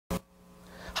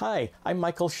Hi, I'm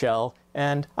Michael Schell,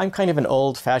 and I'm kind of an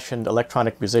old-fashioned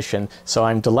electronic musician, so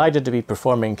I'm delighted to be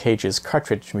performing Cage's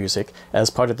Cartridge music as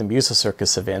part of the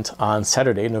Musicircus event on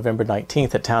Saturday, November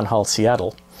 19th at Town Hall,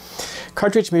 Seattle.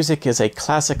 Cartridge music is a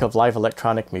classic of live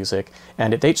electronic music,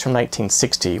 and it dates from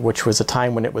 1960, which was a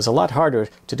time when it was a lot harder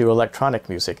to do electronic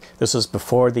music. This was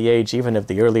before the age even of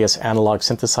the earliest analog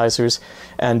synthesizers,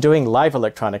 and doing live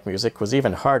electronic music was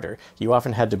even harder. You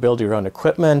often had to build your own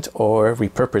equipment or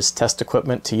repurpose test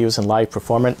equipment to use in live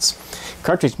performance.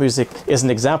 Cartridge music is an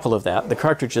example of that. The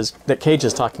cartridges that Cage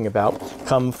is talking about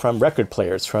come from record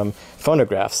players, from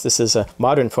phonographs. This is a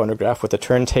modern phonograph with a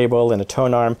turntable and a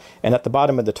tone arm, and at the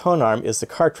bottom of the tone arm is the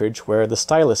cartridge where the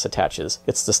stylus attaches.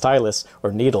 It's the stylus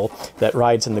or needle that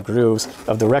rides in the grooves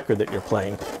of the record that you're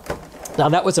playing. Now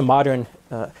that was a modern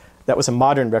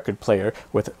record player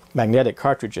with magnetic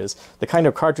cartridges. The kind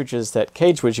of cartridges that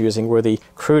Cage was using were the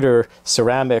cruder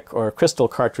ceramic or crystal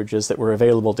cartridges that were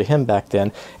available to him back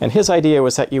then. And his idea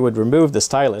was that you would remove the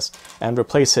stylus and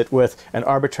replace it with an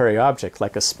arbitrary object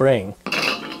like a spring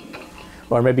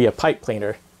or maybe a pipe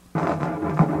cleaner.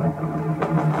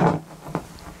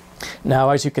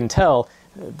 Now, as you can tell,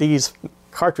 these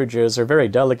cartridges are very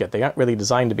delicate. They aren't really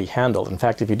designed to be handled. In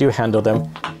fact, if you do handle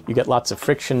them, you get lots of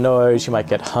friction noise, you might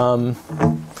get hum.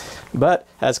 But,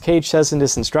 as Cage says in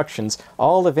his instructions,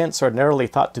 all events ordinarily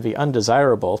thought to be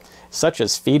undesirable, such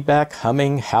as feedback,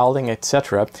 humming, howling,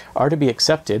 etc., are to be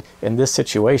accepted in this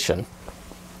situation.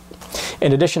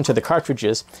 In addition to the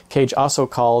cartridges, Cage also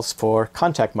calls for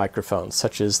contact microphones,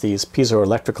 such as these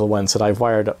piezoelectrical ones that I've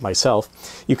wired up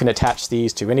myself. You can attach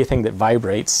these to anything that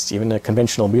vibrates, even a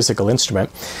conventional musical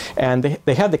instrument, and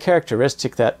they have the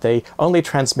characteristic that they only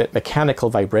transmit mechanical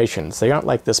vibrations. They aren't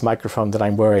like this microphone that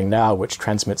I'm wearing now, which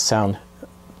transmits sound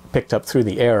picked up through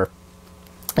the air.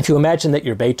 If you imagine that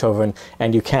you're Beethoven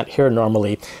and you can't hear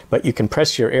normally, but you can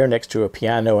press your ear next to a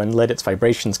piano and let its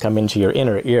vibrations come into your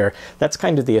inner ear, that's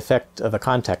kind of the effect of a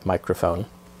contact microphone.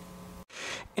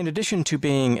 In addition to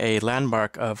being a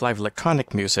landmark of live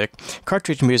electronic music,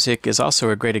 cartridge music is also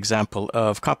a great example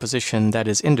of composition that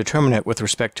is indeterminate with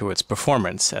respect to its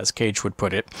performance, as Cage would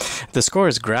put it. The score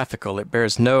is graphical. It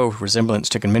bears no resemblance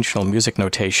to conventional music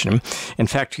notation. In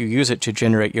fact, you use it to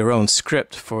generate your own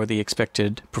script for the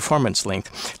expected performance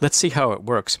length. Let's see how it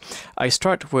works. I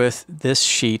start with this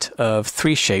sheet of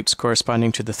 3 shapes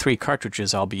corresponding to the 3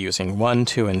 cartridges I'll be using, 1,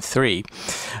 2, and 3.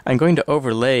 I'm going to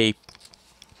overlay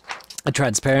a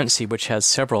transparency which has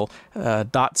several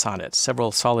dots on it,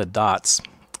 several solid dots.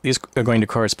 These are going to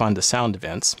correspond to sound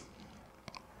events.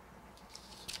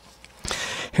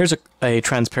 Here's a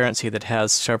transparency that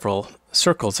has several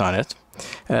circles on it.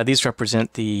 These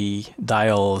represent the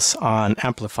dials on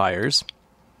amplifiers.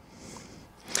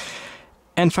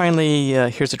 And finally,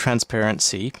 here's a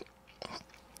transparency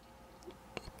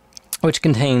which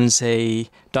contains a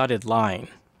dotted line.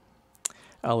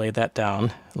 I'll lay that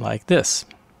down like this.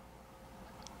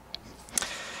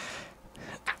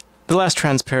 The last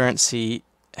transparency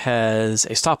has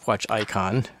a stopwatch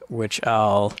icon, which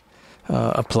I'll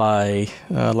apply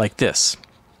like this.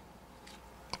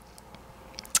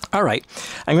 All right,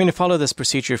 I'm going to follow this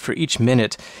procedure for each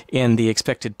minute in the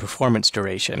expected performance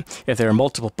duration. If there are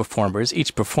multiple performers,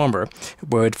 each performer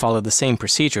would follow the same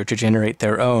procedure to generate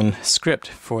their own script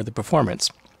for the performance.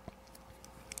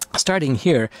 Starting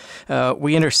here,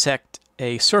 we intersect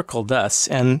a circle thus,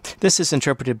 and this is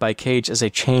interpreted by Cage as a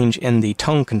change in the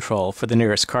tone control for the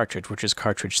nearest cartridge, which is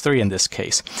cartridge 3 in this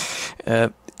case.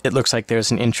 It looks like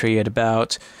there's an entry at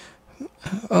about,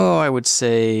 I would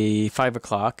say 5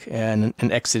 o'clock and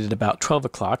an exit at about 12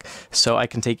 o'clock, so I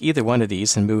can take either one of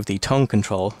these and move the tone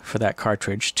control for that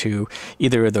cartridge to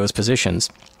either of those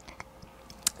positions.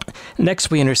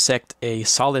 Next, we intersect a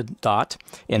solid dot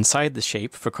inside the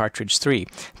shape for cartridge 3.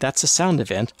 That's a sound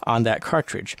event on that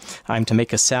cartridge. I'm to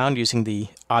make a sound using the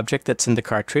object that's in the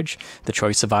cartridge, the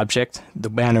choice of object, the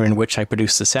manner in which I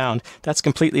produce the sound. That's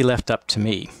completely left up to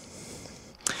me.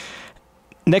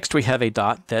 Next, we have a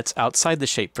dot that's outside the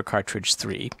shape for cartridge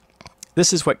 3.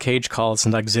 This is what Cage calls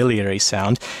an auxiliary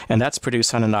sound, and that's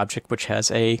produced on an object which has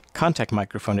a contact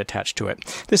microphone attached to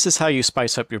it. This is how you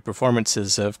spice up your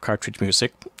performances of cartridge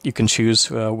music. You can choose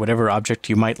whatever object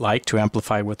you might like to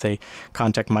amplify with a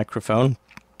contact microphone.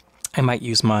 I might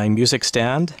use my music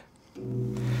stand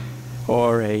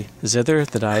or a zither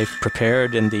that I've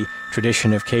prepared in the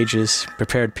tradition of Cage's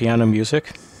prepared piano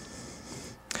music.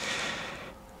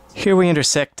 Here we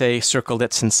intersect a circle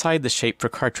that's inside the shape for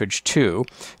cartridge 2.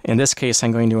 In this case,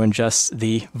 I'm going to adjust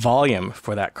the volume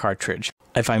for that cartridge.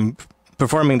 If I'm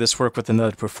performing this work with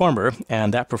another performer,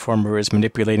 and that performer is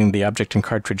manipulating the object in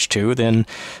Cartridge 2, then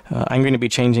I'm going to be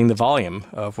changing the volume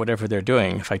of whatever they're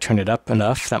doing. If I turn it up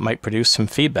enough, that might produce some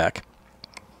feedback.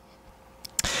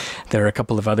 There are a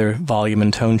couple of other volume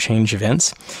and tone change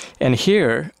events. And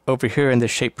here, over here in the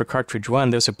shape for Cartridge 1,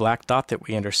 there's a black dot that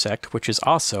we intersect, which is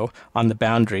also on the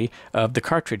boundary of the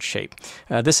cartridge shape.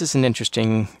 This is an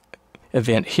interesting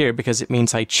event here because it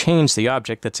means I change the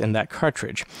object that's in that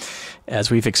cartridge. As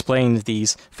we've explained,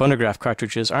 these phonograph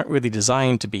cartridges aren't really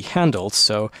designed to be handled,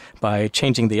 so by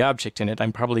changing the object in it,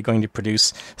 I'm probably going to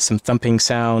produce some thumping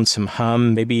sound, some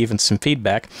hum, maybe even some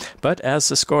feedback. But as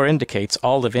the score indicates,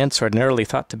 all events ordinarily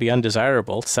thought to be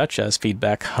undesirable, such as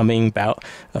feedback, humming,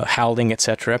 howling,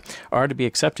 etc., are to be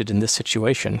accepted in this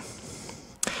situation.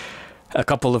 A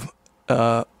couple of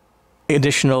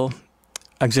additional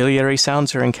auxiliary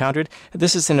sounds are encountered.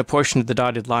 This is in a portion of the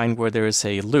dotted line where there is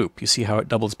a loop. You see how it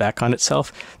doubles back on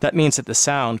itself? That means that the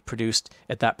sound produced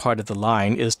at that part of the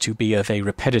line is to be of a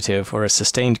repetitive or a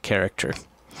sustained character.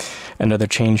 Another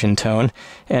change in tone.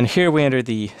 And here we enter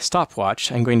the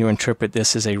stopwatch. I'm going to interpret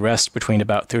this as a rest between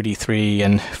about 33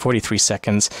 and 43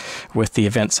 seconds, with the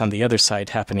events on the other side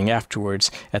happening afterwards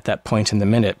at that point in the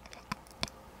minute.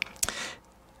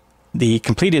 The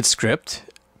completed script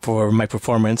for my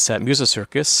performance at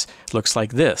Musicircus looks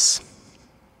like this.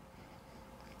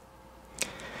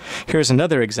 Here's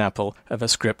another example of a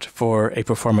script for a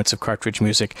performance of cartridge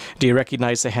music. Do you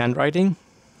recognize the handwriting?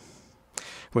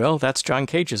 Well, that's John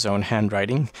Cage's own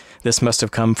handwriting. This must have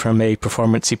come from a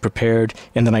performance he prepared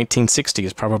in the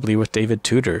 1960s, probably with David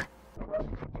Tudor.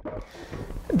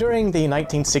 During the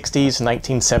 1960s and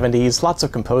 1970s, lots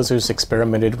of composers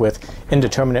experimented with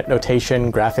indeterminate notation,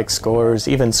 graphic scores,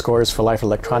 even scores for live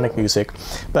electronic music.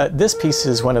 But this piece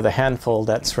is one of the handful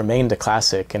that's remained a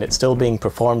classic, and it's still being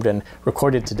performed and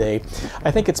recorded today.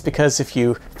 I think it's because if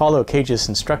you follow Cage's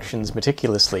instructions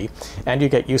meticulously, and you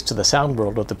get used to the sound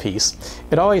world of the piece,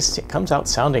 it always comes out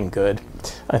sounding good.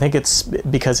 I think it's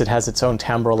because it has its own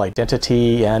timbral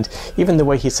identity, and even the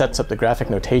way he sets up the graphic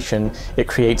notation, it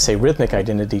creates a rhythmic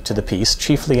identity to the piece,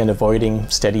 chiefly in avoiding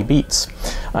steady beats.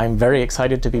 I'm very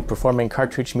excited to be performing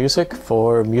cartridge music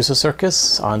for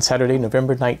Musicircus on Saturday,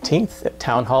 November 19th at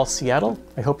Town Hall, Seattle.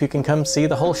 I hope you can come see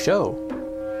the whole show.